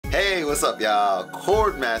Hey, what's up y'all?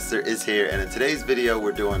 Khordmaster is here, and in today's video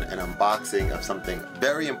we're doing an unboxing of something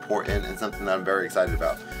very important and something that I'm very excited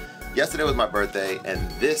about. Yesterday was my birthday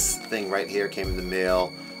and this thing right here came in the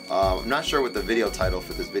mail. I'm not sure what the video title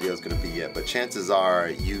for this video is going to be yet, but chances are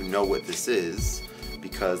you know what this is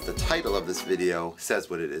because the title of this video says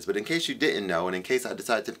what it is. But in case you didn't know, and in case I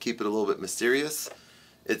decided to keep it a little bit mysterious,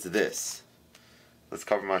 it's this. Let's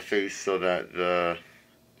cover my face so that the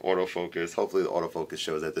autofocus, hopefully the autofocus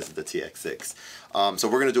shows that this is the TX-6. So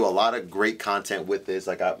we're going to do a lot of great content with this.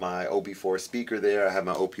 I got my OP4 speaker there, I have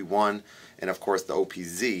my OP1, and of course the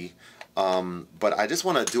OPZ. But I just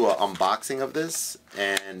want to do an unboxing of this,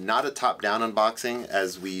 and not a top-down unboxing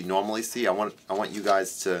as we normally see. I want you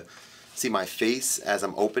guys to see my face as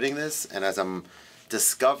I'm opening this and as I'm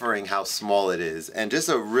discovering how small it is. And just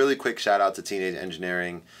a really quick shout out to Teenage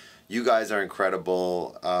Engineering. You guys are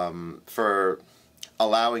incredible for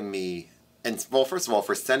allowing me, and well, first of all,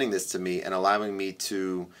 for sending this to me and allowing me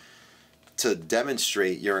to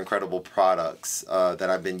demonstrate your incredible products that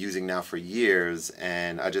I've been using now for years.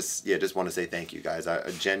 And I just want to say thank you guys. I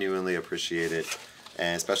genuinely appreciate it.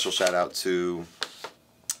 And special shout out to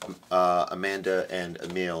Amanda and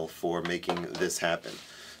Emil for making this happen.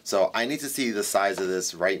 So I need to see the size of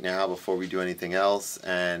this right now before we do anything else.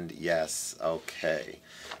 And yes, okay.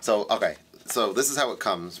 So this is how it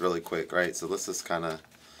comes really quick, right? So let's just kind of,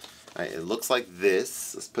 it looks like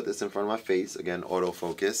this. Let's put this in front of my face. Again,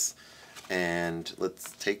 autofocus. And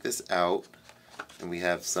let's take this out. And we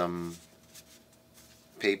have some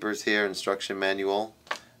papers here, instruction manual.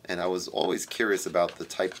 And I was always curious about the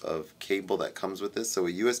type of cable that comes with this. So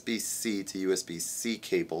a USB-C to USB-C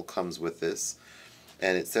cable comes with this.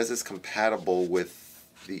 And it says it's compatible with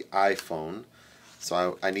the iPhone.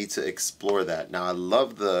 So I need to explore that. Now I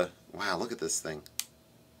love the, wow, look at this thing.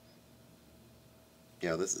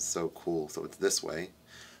 Yeah, this is so cool. So it's this way.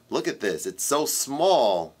 Look at this. It's so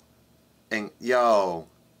small. And yo,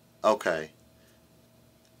 okay.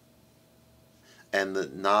 And the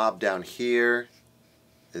knob down here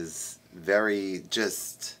is very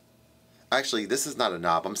just, actually this is not a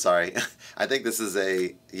knob, I'm sorry. I think this is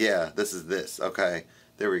a, yeah, this is this. Okay,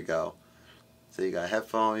 there we go. So you got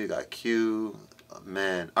headphone, you got Q. Oh,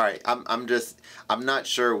 man, all right. I'm not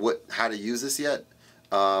sure how to use this yet,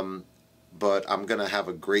 but I'm gonna have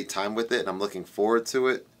a great time with it, and I'm looking forward to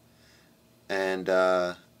it. And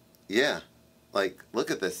yeah, like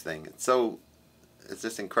look at this thing. It's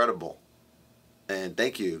just incredible. And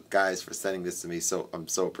thank you guys for sending this to me. So I'm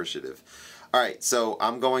so appreciative. All right, so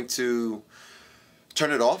I'm going to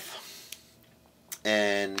turn it off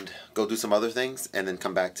and go do some other things, and then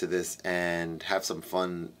come back to this and have some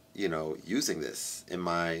fun, you know, using this in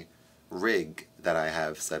my rig that I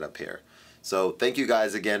have set up here. So thank you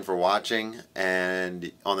guys again for watching,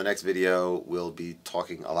 and on the next video we'll be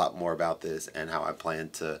talking a lot more about this and how I plan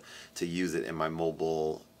to use it in my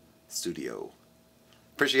mobile studio.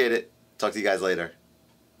 Appreciate it. Talk to you guys later.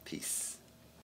 Peace.